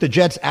 Put the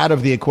Jets out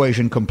of the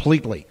equation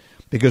completely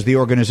because the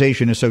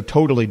organization is so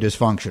totally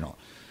dysfunctional.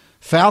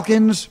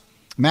 Falcons,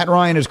 Matt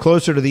Ryan is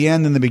closer to the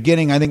end than the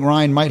beginning. I think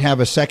Ryan might have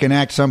a second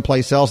act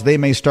someplace else. They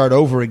may start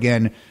over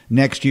again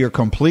next year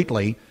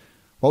completely.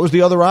 What was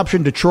the other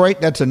option? Detroit?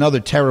 That's another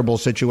terrible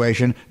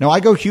situation. No, I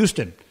go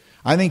Houston.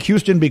 I think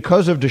Houston,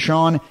 because of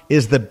Deshaun,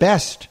 is the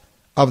best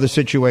of the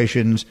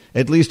situations,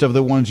 at least of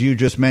the ones you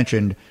just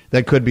mentioned,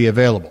 that could be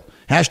available.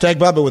 Hashtag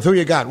Bubba with who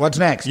you got. What's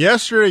next?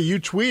 Yesterday, you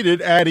tweeted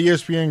at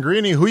ESPN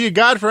Greeny, who you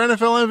got for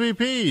NFL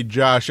MVP?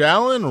 Josh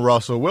Allen,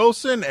 Russell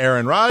Wilson,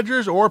 Aaron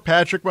Rodgers, or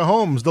Patrick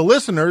Mahomes? The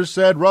listeners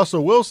said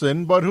Russell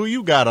Wilson, but who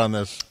you got on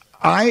this?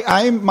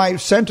 My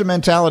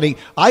sentimentality,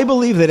 I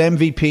believe that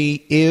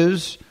MVP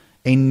is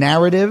a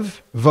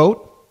narrative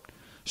vote.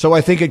 So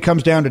I think it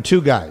comes down to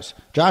 2 guys.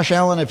 Josh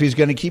Allen, if he's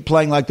going to keep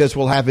playing like this,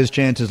 will have his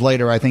chances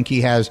later. I think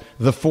he has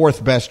the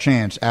 4th best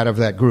chance out of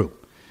that group.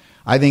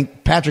 I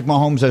think Patrick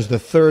Mahomes has the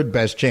 3rd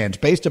best chance.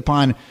 Based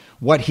upon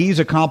what he's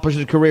accomplished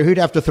in his career, he'd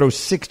have to throw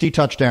 60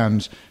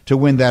 touchdowns to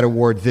win that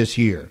award this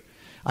year.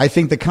 I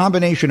think the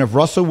combination of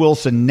Russell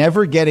Wilson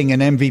never getting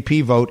an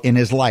MVP vote in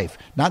his life,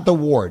 not the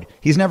award,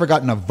 he's never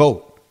gotten a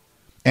vote,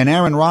 and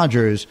Aaron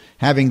Rodgers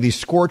having the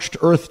Scorched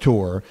Earth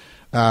Tour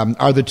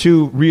are the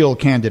 2 real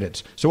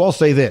candidates. So I'll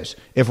say this.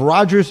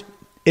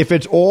 If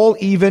it's all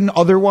even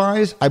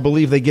otherwise, I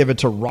believe they give it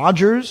to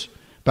Rodgers.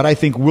 But I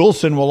think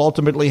Wilson will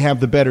ultimately have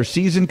the better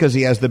season because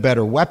he has the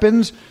better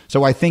weapons.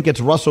 So I think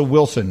it's Russell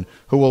Wilson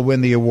who will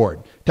win the award.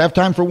 Have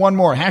time for one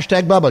more.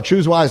 Hashtag Bubba.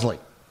 Choose wisely.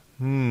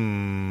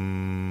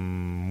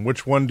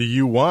 Which one do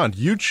you want?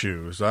 You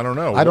choose. I don't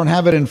know. I don't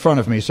have it in front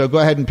of me, so go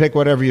ahead and pick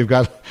whatever you've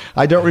got.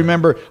 I don't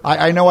remember.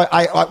 I know what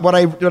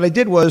I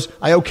did was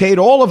I okayed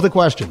all of the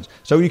questions.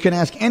 So you can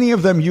ask any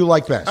of them you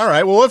like best. All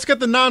right. Well, let's get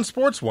the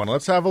non-sports one.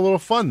 Let's have a little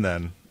fun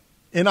then.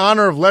 In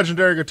honor of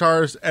legendary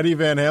guitarist Eddie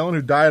Van Halen,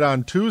 who died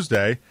on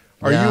Tuesday,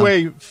 are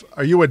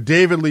you a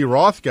David Lee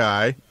Roth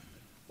guy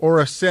or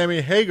a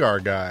Sammy Hagar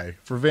guy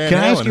for Van Halen? Can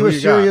I ask you a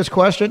serious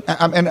question?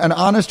 An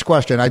honest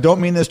question. I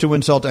don't mean this to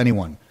insult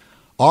anyone.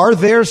 Are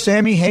there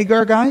Sammy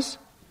Hagar guys?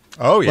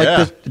 Oh,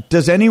 yeah.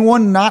 Does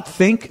anyone not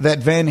think that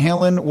Van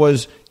Halen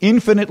was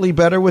infinitely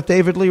better with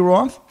David Lee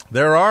Roth?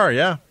 There are,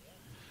 yeah.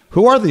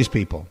 Who are these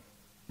people?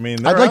 I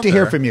mean, I'd like to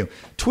hear from you.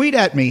 Tweet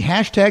at me,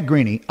 hashtag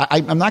Greeny.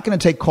 I'm not going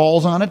to take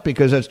calls on it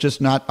because that's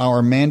just not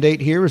our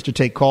mandate here is to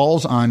take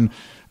calls on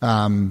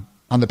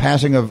the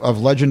passing of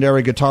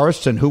legendary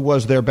guitarists and who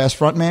was their best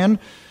frontman.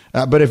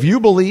 But if you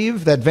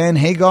believe that Van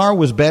Hagar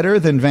was better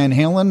than Van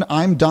Halen,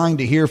 I'm dying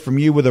to hear from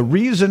you with a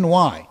reason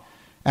why.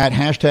 at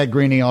hashtag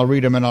Greeny. I'll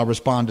read them and I'll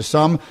respond to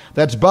some.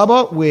 That's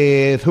Bubba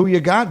with Who You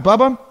Got.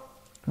 Bubba,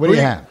 what do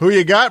you have? Who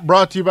You Got,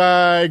 brought to you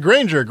by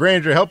Grainger.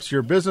 Grainger helps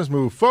your business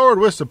move forward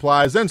with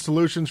supplies and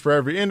solutions for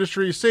every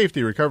industry,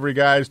 safety, recovery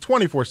guides,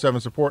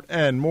 24/7 support,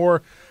 and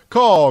more.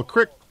 Call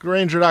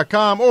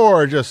quickgrainger.com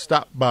or just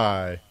stop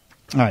by.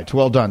 All right,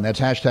 well done. That's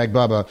hashtag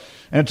Bubba.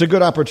 And it's a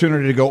good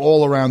opportunity to go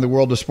all around the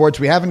world of sports.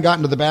 We haven't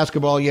gotten to the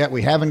basketball yet.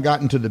 We haven't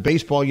gotten to the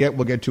baseball yet.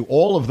 We'll get to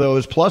all of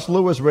those. Plus,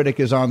 Louis Riddick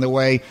is on the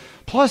way.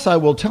 Plus, I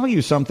will tell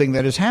you something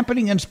that is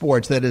happening in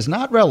sports that is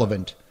not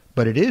relevant,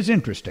 but it is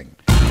interesting.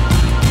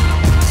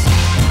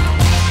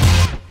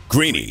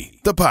 Greeny,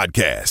 the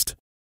podcast.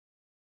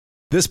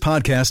 This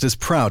podcast is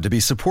proud to be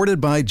supported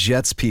by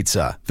Jets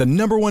Pizza, the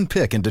 #1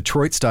 pick in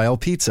Detroit-style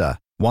pizza.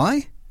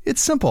 Why?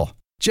 It's simple.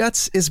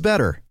 Jets is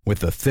better. With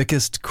the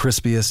thickest,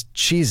 crispiest,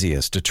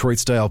 cheesiest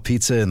Detroit-style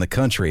pizza in the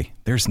country,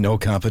 there's no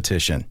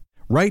competition.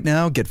 Right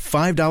now, get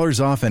 $5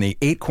 off any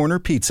 8-corner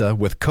pizza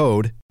with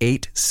code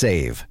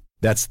 8SAVE.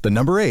 That's the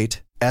number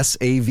 8,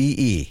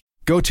 S-A-V-E.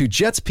 Go to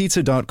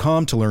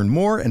jetspizza.com to learn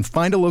more and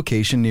find a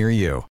location near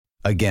you.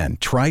 Again,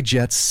 try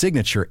Jet's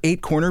signature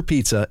 8-corner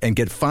pizza and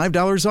get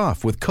 $5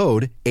 off with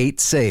code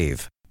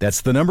 8SAVE.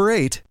 That's the number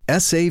 8,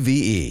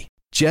 S-A-V-E.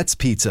 Jet's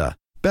Pizza.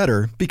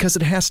 Better because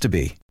it has to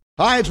be.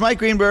 Hi, it's Mike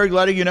Greenberg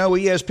letting you know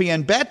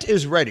ESPN Bet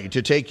is ready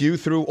to take you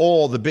through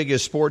all the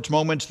biggest sports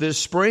moments this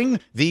spring.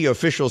 The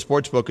official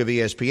sportsbook of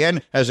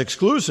ESPN has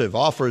exclusive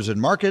offers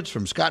and markets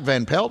from Scott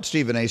Van Pelt,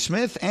 Stephen A.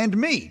 Smith, and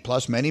me,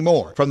 plus many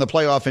more. From the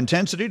playoff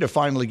intensity to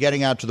finally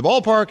getting out to the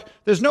ballpark,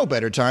 there's no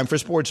better time for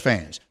sports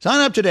fans. Sign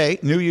up today.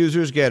 New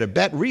users get a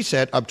bet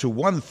reset up to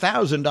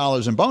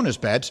 $1,000 in bonus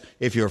bets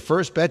if your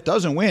first bet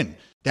doesn't win.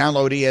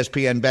 Download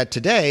ESPN Bet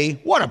today.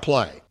 What a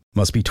play.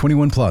 Must be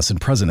 21 plus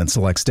and present in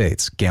select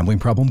states. Gambling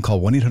problem?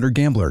 Call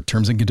 1-800-GAMBLER.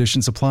 Terms and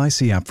conditions apply.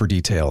 See app for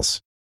details.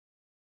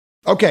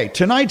 Okay,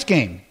 tonight's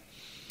game.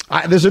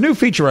 There's a new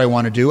feature I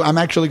want to do. I'm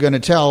actually going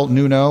to tell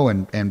Nuno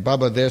and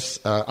Bubba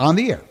this on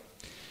the air.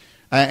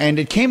 And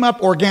it came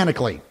up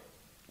organically.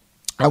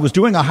 I was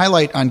doing a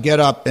highlight on Get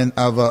Up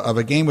of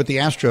a game with the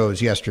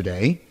Astros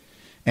yesterday.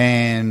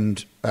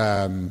 And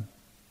Alex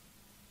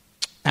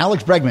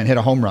Bregman hit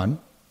a home run.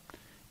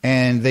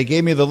 And they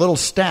gave me the little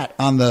stat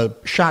on the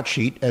shot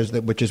sheet,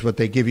 which is what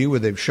they give you, where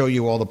they show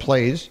you all the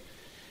plays.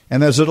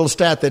 And there's a little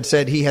stat that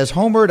said he has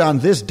homered on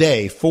this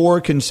day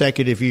 4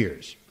 consecutive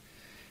years.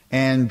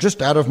 And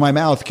just out of my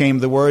mouth came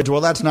the words,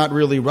 well, that's not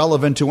really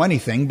relevant to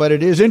anything, but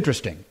it is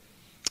interesting.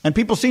 And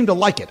people seem to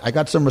like it. I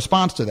got some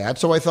response to that.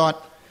 So I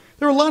thought,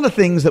 there are a lot of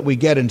things that we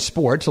get in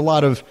sports, a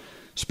lot of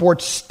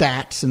sports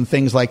stats and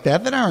things like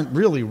that aren't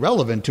really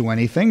relevant to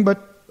anything,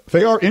 but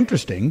they are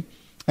interesting.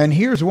 And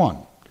here's one.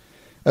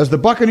 As the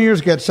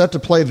Buccaneers get set to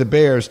play the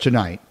Bears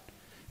tonight,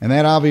 and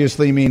that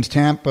obviously means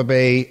Tampa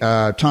Bay,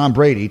 Tom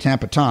Brady,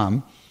 Tampa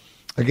Tom,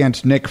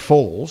 against Nick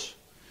Foles,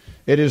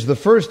 it is the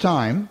first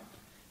time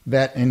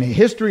that in the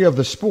history of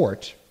the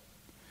sport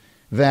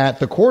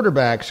that the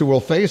quarterbacks who will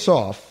face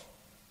off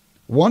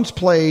once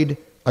played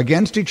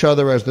against each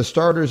other as the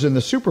starters in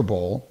the Super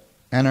Bowl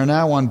and are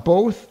now on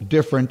both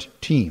different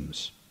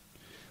teams.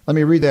 Let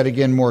me read that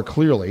again more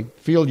clearly.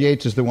 Field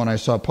Yates is the one I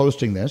saw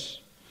posting this.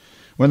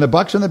 When the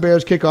Bucs and the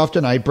Bears kick off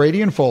tonight,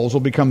 Brady and Foles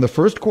will become the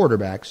first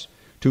quarterbacks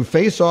to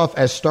face off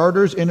as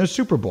starters in a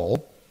Super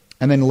Bowl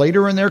and then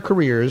later in their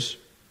careers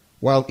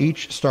while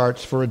each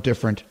starts for a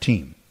different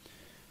team.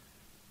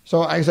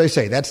 So as I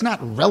say, that's not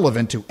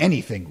relevant to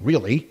anything,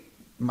 really.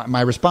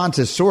 My response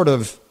is sort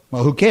of,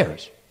 well, who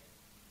cares?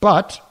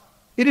 But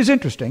it is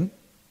interesting,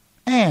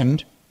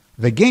 and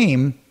the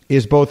game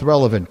is both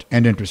relevant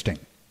and interesting.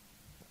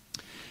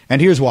 And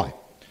here's why.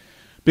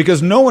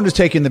 Because no one is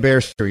taking the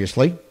Bears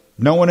seriously.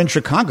 No one in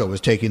Chicago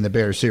is taking the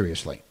Bears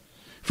seriously.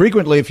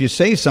 Frequently, if you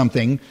say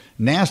something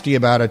nasty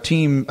about a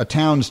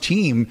town's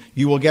team,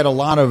 you will get a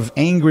lot of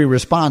angry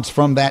response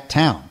from that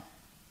town.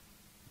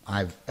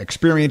 I've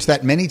experienced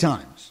that many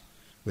times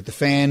with the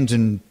fans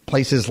in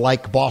places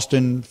like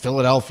Boston,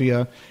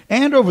 Philadelphia,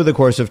 and over the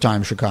course of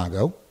time,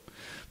 Chicago.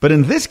 But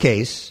in this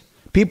case,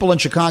 people in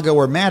Chicago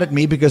are mad at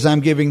me because I'm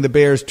giving the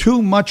Bears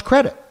too much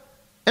credit.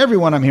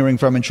 Everyone I'm hearing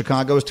from in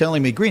Chicago is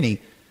telling me, Greeny,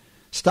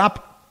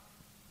 stop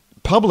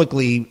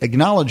publicly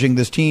acknowledging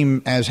this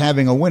team as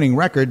having a winning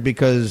record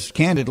because,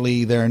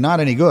 candidly, they're not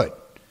any good.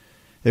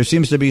 There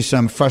seems to be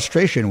some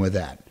frustration with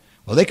that.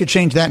 Well, they could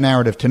change that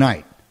narrative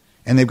tonight,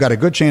 and they've got a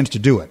good chance to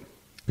do it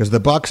because the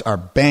Bucs are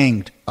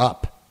banged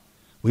up.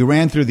 We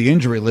ran through the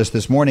injury list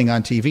this morning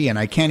on TV, and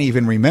I can't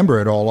even remember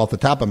it all off the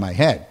top of my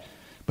head.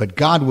 But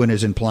Godwin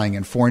isn't playing,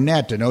 and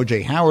Fournette and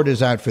O.J. Howard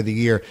is out for the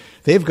year.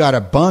 They've got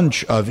a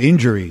bunch of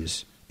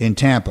injuries in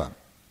Tampa.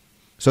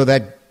 So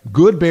that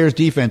good Bears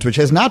defense, which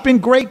has not been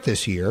great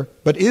this year,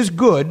 but is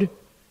good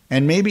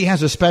and maybe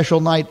has a special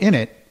night in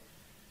it,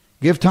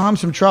 give Tom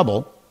some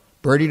trouble.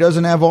 Birdie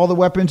doesn't have all the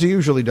weapons he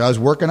usually does,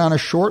 working on a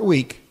short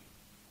week.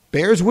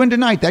 Bears win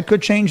tonight. That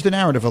could change the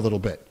narrative a little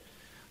bit.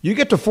 You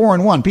get to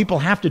 4-1, people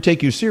have to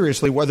take you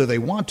seriously whether they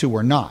want to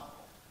or not.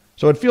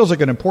 So it feels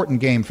like an important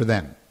game for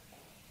them.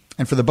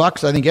 And for the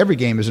Bucs, I think every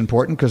game is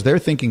important because they're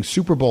thinking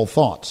Super Bowl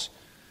thoughts.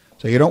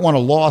 So you don't want a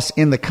loss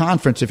in the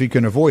conference if you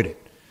can avoid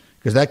it,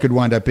 because that could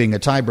wind up being a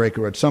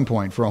tiebreaker at some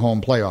point for a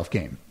home playoff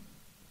game.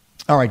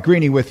 All right,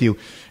 Greeny with you.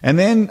 And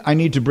then I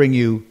need to bring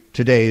you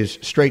today's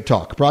Straight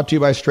Talk, brought to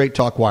you by Straight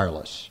Talk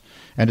Wireless.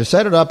 And to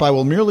set it up, I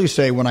will merely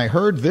say when I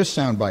heard this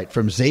soundbite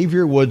from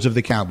Xavier Woods of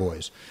the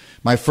Cowboys,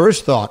 my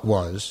first thought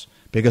was,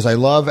 because I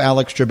love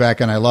Alex Trebek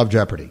and I love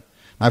Jeopardy,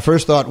 my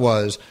first thought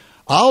was,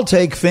 I'll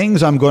take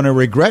things I'm going to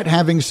regret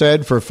having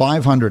said for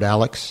 $500,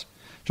 Alex.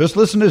 Just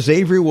listen to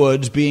Xavier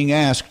Woods being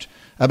asked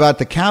about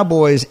the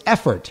Cowboys'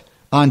 effort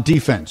on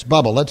defense.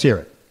 Bubba, let's hear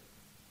it.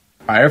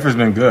 Our effort's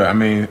been good. I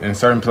mean, in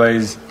certain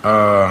plays,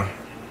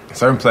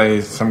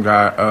 some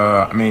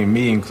guy,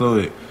 me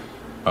included,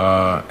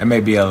 it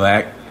may be a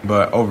lack,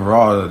 but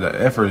overall, the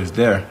effort is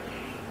there.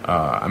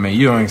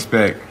 You don't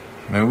expect,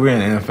 we're in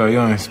the NFL, you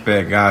don't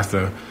expect guys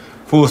to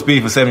full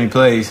speed for 70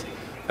 plays.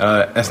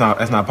 That's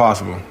not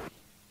possible.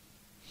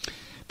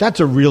 That's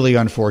a really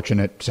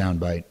unfortunate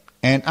soundbite.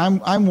 And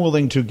I'm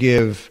willing to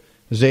give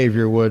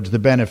Xavier Woods the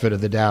benefit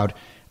of the doubt.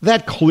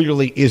 That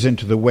clearly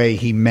isn't the way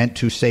he meant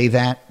to say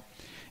that.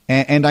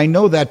 And I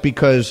know that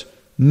because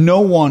no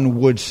one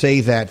would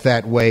say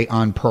that way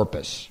on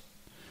purpose.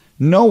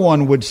 No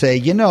one would say,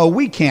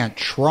 we can't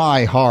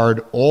try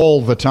hard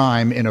all the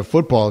time in a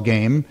football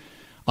game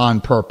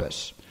on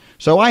purpose.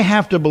 So I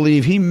have to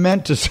believe he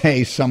meant to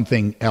say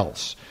something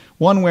else.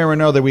 One way or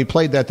another, we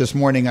played that this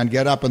morning on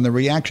Get Up, and the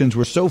reactions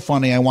were so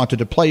funny I wanted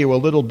to play you a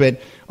little bit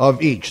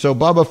of each. So,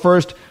 Bubba,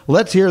 first,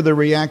 let's hear the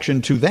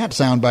reaction to that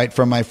soundbite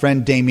from my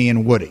friend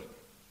Damian Woody.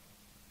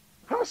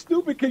 How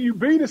stupid can you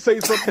be to say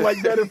something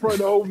like that in front of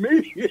the whole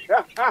media?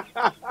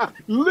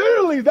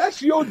 Literally,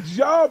 that's your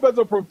job as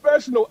a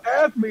professional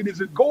athlete, is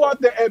to go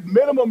out there at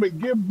minimum and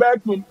give back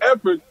some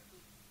effort.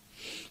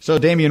 So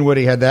Damian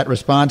Woody had that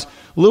response.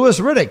 Louis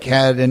Riddick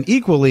had an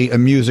equally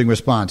amusing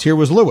response. Here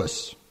was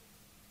Louis.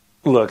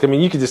 Look,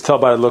 you could just tell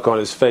by the look on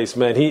his face,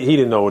 man. He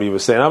didn't know what he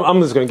was saying.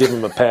 I'm just going to give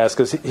him a pass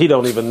because he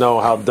don't even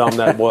know how dumb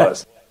that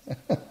was.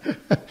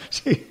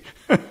 See,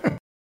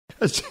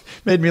 that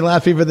made me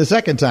laugh even the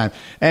second time.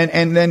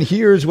 And then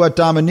here's what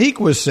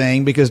Dominique was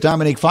saying, because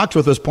Dominique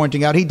Foxworth was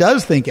pointing out he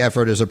does think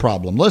effort is a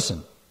problem.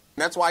 Listen.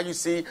 That's why you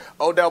see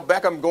Odell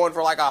Beckham going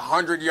for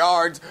 100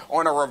 yards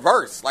on a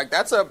reverse.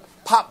 That's a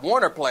Pop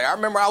Warner play. I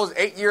remember I was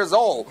 8 years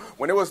old.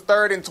 When it was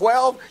 3rd and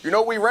 12,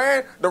 we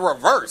ran the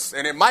reverse,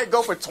 and it might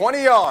go for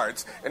 20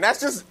 yards. And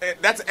that's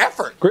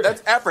effort.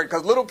 That's effort,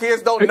 because little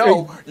kids don't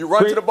know you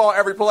run to the ball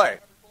every play.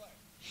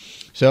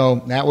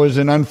 So that was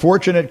an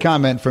unfortunate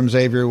comment from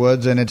Xavier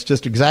Woods, and it's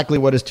just exactly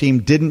what his team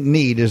didn't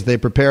need as they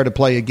prepare to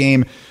play a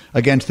game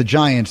against the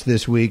Giants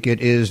this week. It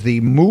is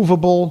the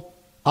movable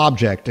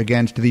object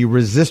against the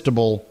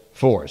resistible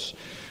force.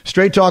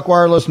 Straight Talk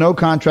Wireless, no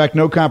contract,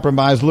 no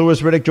compromise. Louis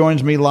Riddick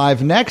joins me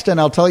live next, and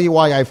I'll tell you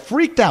why I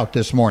freaked out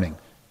this morning.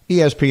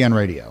 ESPN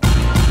Radio.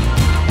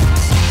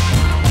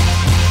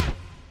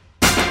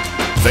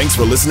 Thanks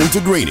for listening to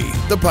Greeny,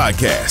 the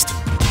podcast.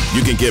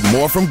 You can get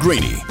more from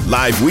Greeny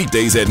live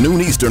weekdays at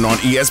noon Eastern on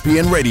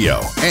ESPN Radio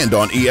and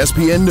on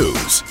ESPN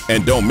News.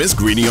 And don't miss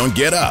Greeny on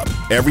Get Up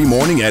every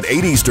morning at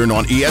 8 Eastern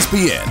on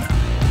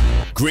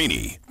ESPN.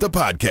 Greeny, the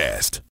podcast.